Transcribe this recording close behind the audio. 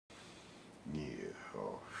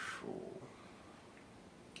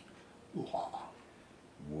Woo-ha.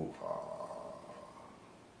 Woo-ha.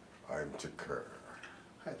 I'm Tekkrr.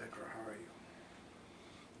 Hi, Tekkrr. How are you?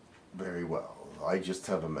 Very well. I just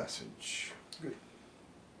have a message. Good.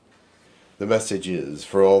 The message is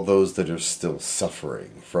for all those that are still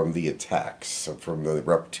suffering from the attacks from the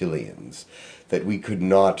Reptilians, that we could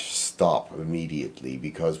not stop immediately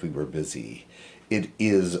because we were busy. It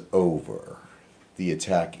is over. The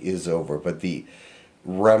attack is over, but the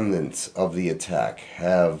remnants of the attack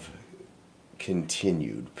have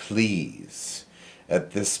continued. Please,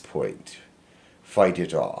 at this point, fight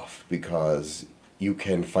it off, because you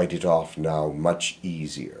can fight it off now much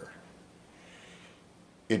easier.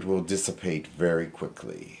 It will dissipate very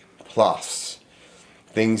quickly. Plus,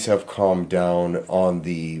 things have calmed down on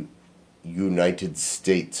the United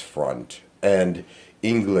States front, and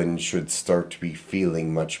England should start to be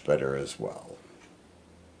feeling much better as well.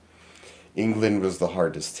 England was the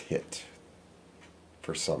hardest hit,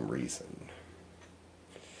 for some reason.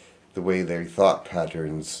 The way their thought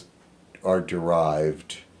patterns are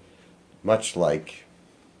derived, much like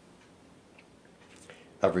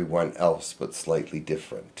everyone else but slightly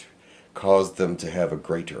different, caused them to have a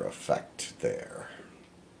greater effect there.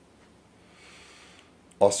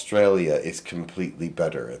 Australia is completely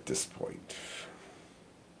better at this point.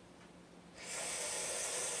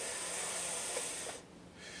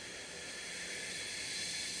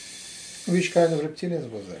 Which kind of reptilians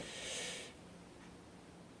was there?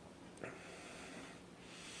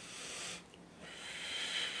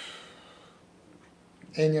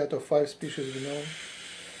 Any out of 5 species we know?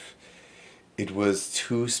 It was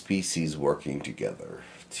 2 species working together.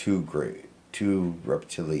 2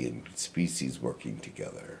 reptilian species working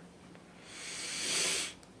together.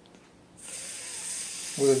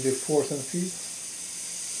 Would it be 4th and 5th?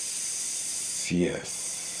 Yes.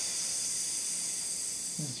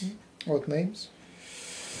 What names?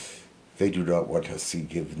 They do not want us to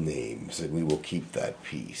give names, and we will keep that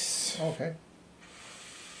peace. Okay.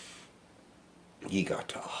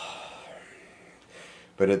 Yigata.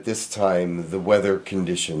 But at this time, the weather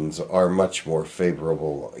conditions are much more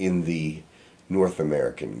favorable in the North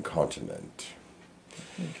American continent.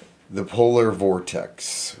 Okay. The polar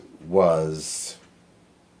vortex was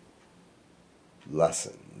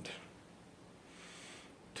lessened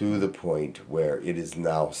to the point where it is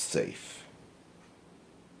now safe.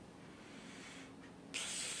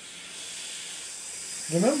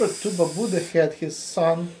 Remember Tubabuda had his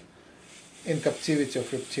son in captivity of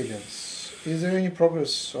reptilians. Is there any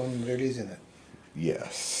progress on releasing it?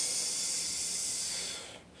 Yes.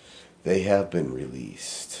 They have been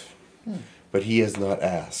released. But he has not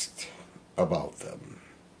asked about them.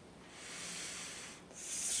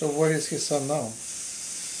 So where is his son now?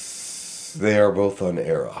 They are both on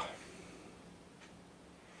Era.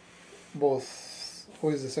 Both. Who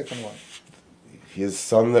is the second one? His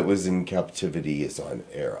son that was in captivity is on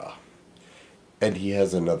Era. And he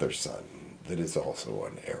has another son that is also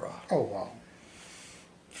on Era. Oh, wow.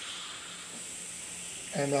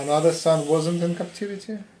 And another son wasn't in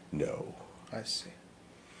captivity? No. I see.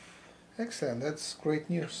 Excellent. That's great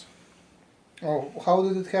news. Oh, how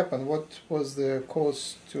did it happen? What was the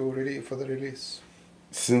cause for the release?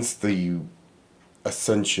 Since the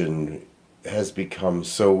Ascension has become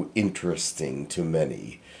so interesting to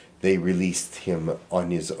many, they released him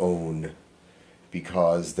on his own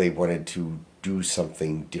because they wanted to do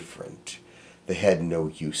something different. They had no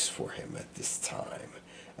use for him at this time.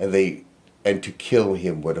 And to kill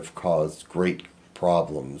him would have caused great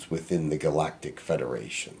problems within the Galactic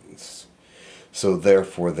Federations. So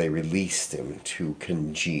therefore they released him to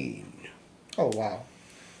Kenjin. Oh, wow.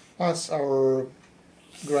 That's our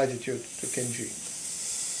gratitude to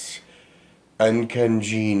Kenjin. And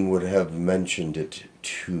Kenjin would have mentioned it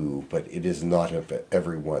too, but it is not of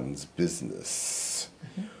everyone's business.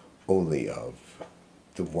 Only of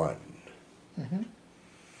the one.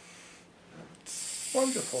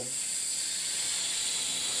 Wonderful.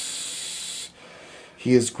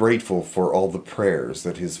 He is grateful for all the prayers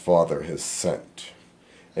that his father has sent.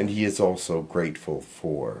 And he is also grateful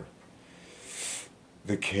for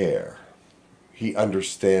the care. He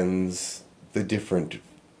understands the different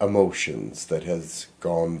emotions that has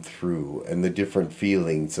gone through and the different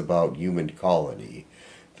feelings about human colony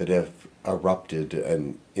that have erupted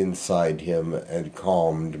and inside him and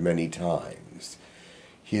calmed many times.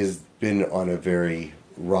 He has been on a very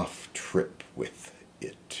rough trip with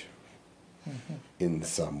it. In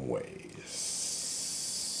some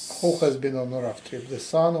ways. Who has been on a rough trip? The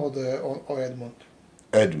son or Edmund?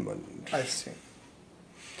 Edmund. I see.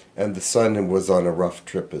 And the son was on a rough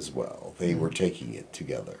trip as well. They were taking it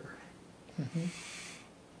together.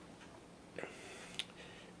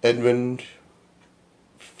 Edmund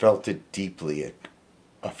felt it deeply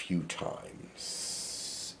a few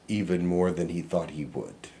times, even more than he thought he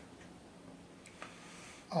would.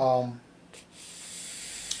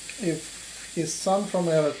 If his son from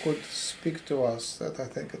Eva could speak to us, that I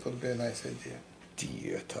think it would be a nice idea.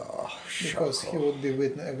 Because he would be a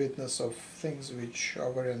witness of things which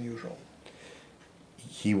are very unusual.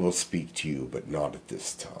 He will speak to you, but not at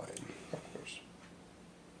this time. Of course.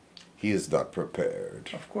 He is not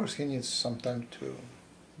prepared. Of course, he needs some time to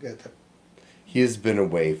get up. He has been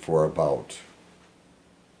away for about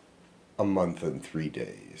a month and 3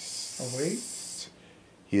 days. Away?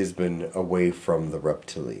 He has been away from the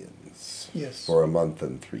Reptilians. Yes. For a month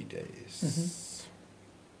and 3 days. Mm-hmm.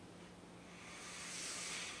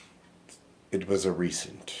 It was a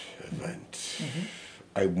recent event. Mm-hmm.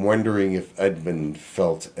 I'm wondering if Edmund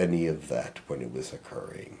felt any of that when it was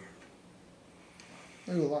occurring.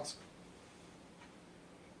 I will ask.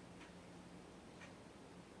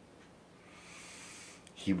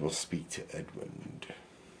 He will speak to Edmund.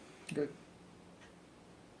 Good.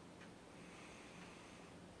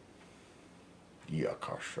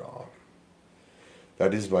 Yakasha.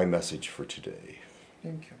 That is my message for today.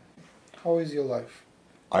 Thank you. How is your life?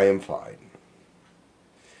 I am fine.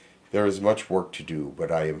 There is much work to do,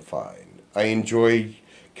 but I am fine. I enjoy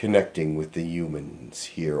connecting with the humans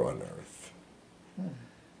here on Earth.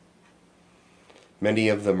 Many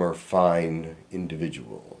of them are fine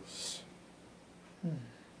individuals.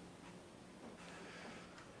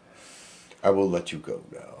 I will let you go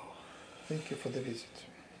now. Thank you for the visit.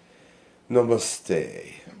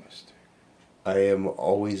 Namaste. Namaste. I am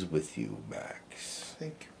always with you, Max.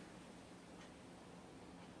 Thank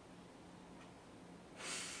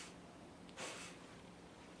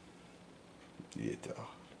you. Yita.